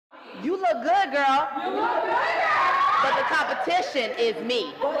You look good, girl. You look good, girl. But the competition is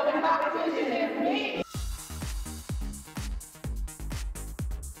me.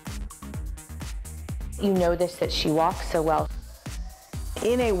 You notice that she walks so well.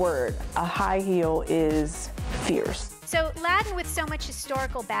 In a word, a high heel is fierce. So, laden with so much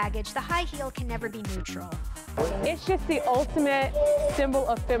historical baggage, the high heel can never be neutral. It's just the ultimate symbol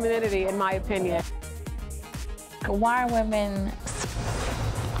of femininity, in my opinion. Why are women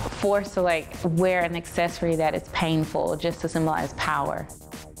forced to wear an accessory that is painful just to symbolize power?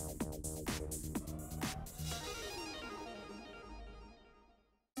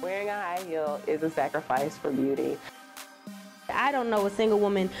 Wearing a high heel is a sacrifice for beauty. I don't know a single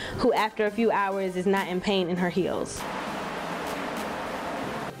woman who after a few hours is not in pain in her heels.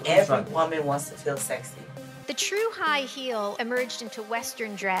 Every woman wants to feel sexy. The true high heel emerged into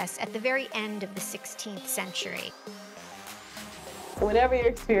Western dress at the very end of the 16th century. Whenever you're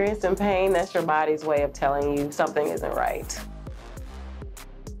experiencing pain, that's your body's way of telling you something isn't right.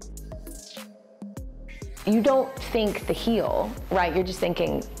 You don't think the heel, right? You're just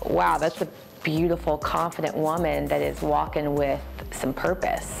thinking, wow, that's a beautiful, confident woman that is walking with some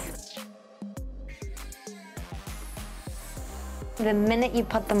purpose. The minute you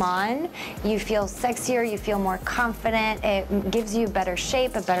put them on, you feel sexier, you feel more confident, it gives you better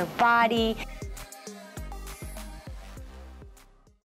shape, a better body.